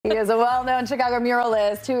He is a well-known Chicago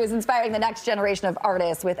muralist who is inspiring the next generation of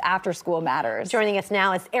artists with After School Matters. Joining us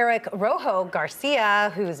now is Erick Roho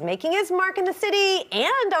Garcia, who's making his mark in the city.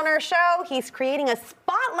 And on our show, he's creating a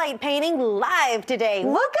spotlight painting live today.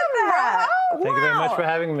 Look at that. Thank you very much for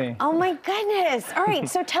having me. Oh my goodness. All right,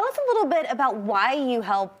 so tell us a little bit about why you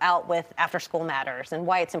help out with After School Matters and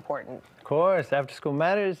why it's important. Of course, After School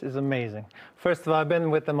Matters is amazing. First of all, I've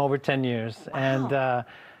been with them over 10 years. Wow. And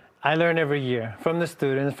I learn every year from the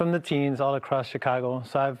students, from the teens all across Chicago.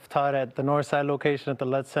 So I've taught at the North Side location at the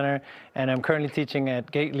Lutz Center, and I'm currently teaching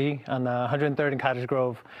at Gately on 103rd and Cottage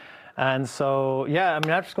Grove. And so, yeah, I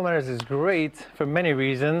mean, After School Matters is great for many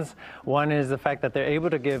reasons. One is the fact that they're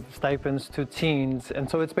able to give stipends to teens, and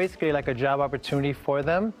so it's basically like a job opportunity for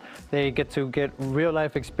them. They get to get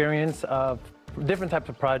real-life experience of different types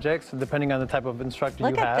of projects, depending on the type of instructor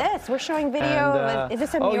you have. Look at this. We're showing video of, is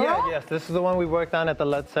this a mural? Oh, yeah, yes. This is the one we worked on at the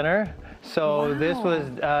Lutz Center. So this was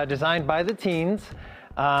designed by the teens,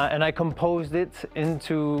 and I composed it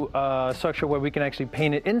into a structure where we can actually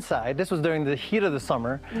paint it inside. This was during the heat of the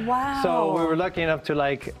summer. Wow. So we were lucky enough to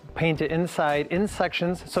like paint it inside in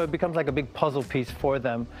sections, so it becomes like a big puzzle piece for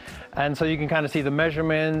them. And so you can kind of see the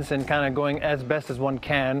measurements and kind of going as best as one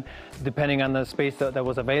can, depending on the space that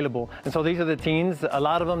was available. And so these are the teens. A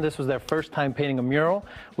lot of them, this was their first time painting a mural,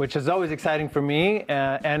 which is always exciting for me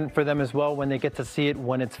and for them as well when they get to see it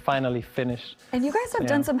when it's finally finished. And you guys have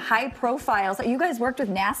done some high profiles. You guys worked with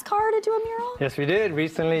NASCAR to do a mural? Yes, we did.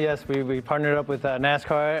 Recently, yes, we partnered up with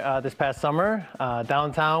NASCAR this past summer.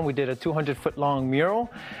 Downtown, we did a 200-foot long mural,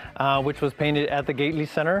 which was painted at the Gately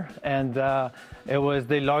Center. And it was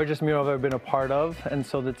the largest mural I've ever been a part of. And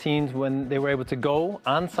so the teens, when they were able to go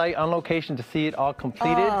on site, on location to see it all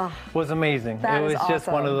completed, was amazing. It was just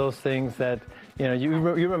one of those things that, you know,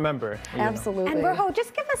 you remember. Absolutely. And Roho,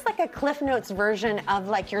 just give us like a Cliff Notes version of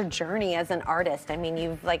like your journey as an artist. I mean,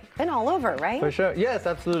 you've like been all over, right? For sure. Yes,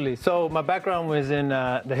 absolutely. So my background was in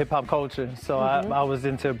the hip hop culture. So I was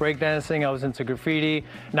into breakdancing, I was into graffiti.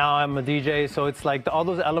 Now I'm a DJ. So it's like all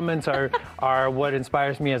those elements are what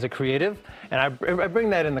inspires me as a creative. And I bring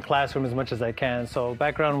that in the classroom as much as I can. So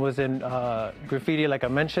background was in graffiti, like I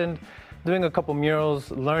mentioned, doing a couple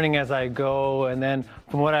murals, learning as I go, and then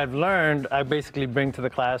from what I've learned, I basically bring to the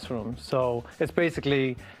classroom. So it's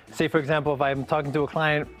basically, say for example, if I'm talking to a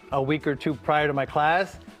client a week or two prior to my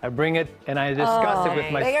class, I bring it and I discuss it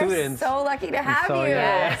with my students. They are so lucky to have you.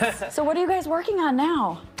 Yes. So what are you guys working on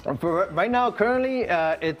now? For right now, currently,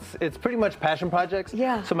 it's pretty much passion projects.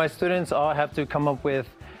 Yeah. So my students all have to come up with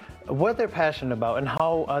what they're passionate about and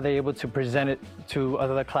how are they able to present it to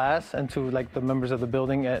other class and to like the members of the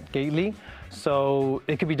building at Gately. So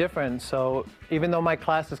it could be different. So even though my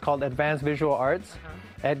class is called Advanced Visual Arts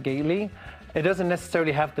at Gately, it doesn't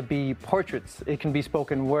necessarily have to be portraits. It can be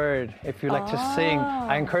spoken word. If you like to sing,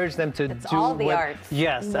 I encourage them to do all the arts.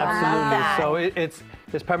 Yes, absolutely. So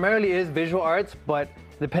this primarily is visual arts, but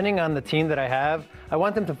depending on the team that I have, I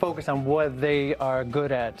want them to focus on what they are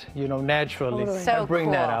good at, you know, naturally. Totally. So and bring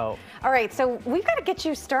cool. that out. All right, so we've got to get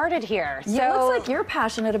you started here. So It looks like you're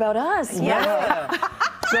passionate about us. Yeah.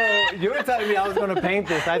 So you were telling me I was going to paint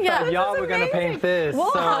this. I thought y'all were going to paint this.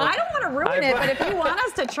 Well, so I don't want to ruin it, but if you want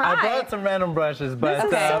us to try. I brought some random brushes, but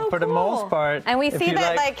so for the most part. And we see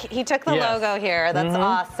that like he took the logo here. That's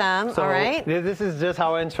awesome. So all right. This is just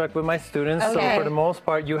how I instruct with my students. Okay. So for the most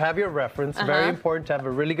part, you have your reference. Very important to have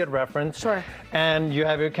a really good reference. Sure. And you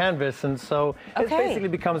have your canvas. And so it basically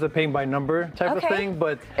becomes a paint by number type of thing.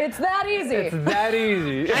 But it's that easy. It's that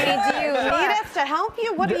easy. I mean, do you need us to help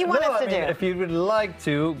you? What do you want us to do? If you would like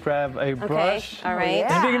to grab a brush. All right.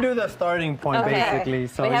 And you can do the starting point basically.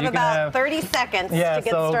 So we have you can about 30 seconds to get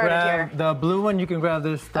started grab here. the blue one. You can grab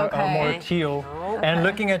this more teal. And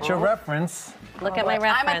looking at your reference. Look at my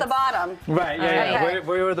reference. I'm at the bottom. Right,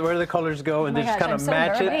 where the colors go, and then just kind of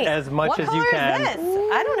match it as much as you can. What color is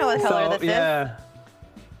this? I don't know what color this is.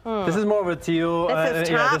 This is more of a teal. This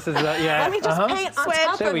is top? This is Let me just paint on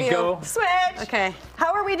top there of we you. go. Switch. Okay.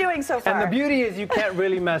 How are we doing so far? And the beauty is you can't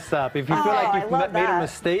really mess up. If you feel like you've made a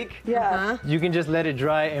mistake, you can just let it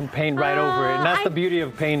dry and paint right over it. And that's the beauty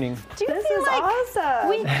of painting. Do you feel like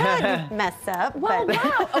we could mess up? Well,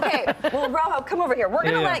 wow. Okay. Well, Roho, come over here. We're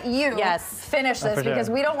going to let you finish this because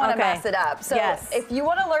we don't want to mess it up. So if you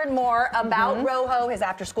want to learn more about Roho, his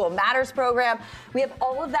After School Matters program, we have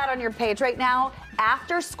all of that on your page right now,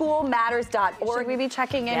 afterschoolmatters.org. Should we be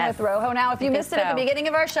checking in with Roho now? If you missed it at the beginning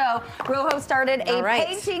of our show, Roho started a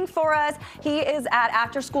painting for us. He is at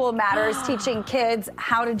After School Matters teaching kids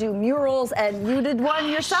how to do murals, and you did one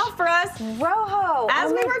yourself for us. Roho,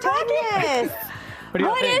 as we were talking.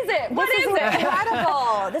 What is it? What is it?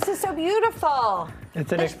 Incredible. This is so beautiful.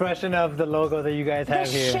 It's an expression of the logo that you guys have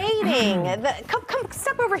here. The shading. Come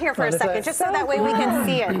step over here for a second, just so that way we can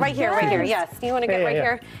see it. Right here, right here. Yes. You want to get right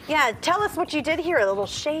here? Yeah. Tell us what you did here. A little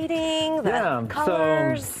shading, the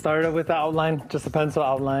colors. So started with the outline, just a pencil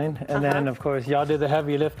outline, and then of course y'all did the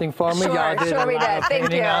heavy lifting for me. Y'all did we did.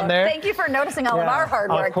 Thank you. On there. Thank you for noticing all of our hard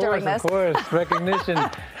work during this. Of course, recognition.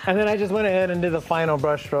 And then I just went ahead and did the final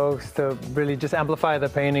brush strokes to really just amplify the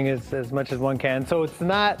painting as much as one can. So it's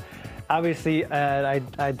not obviously an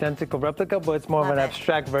identical replica, but it's more of an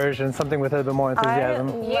abstract version, something with a little bit more enthusiasm.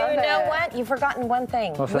 You know what? You've forgotten one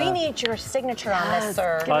thing. We need your signature on this,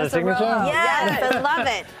 sir. Oh, the signature? Yes, I love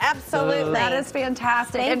it. Absolutely. That is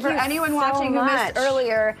fantastic. And for anyone watching who missed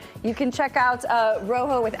earlier, you can check out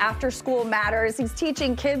Roho with After School Matters. He's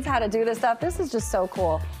teaching kids how to do this stuff. This is just so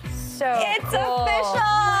cool. It's official!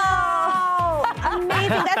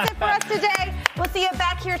 Amazing. That's it for us today. We'll see you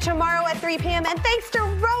back here tomorrow at 3 p.m. And thanks to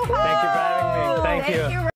Roho. Thank you for having me. Thank you.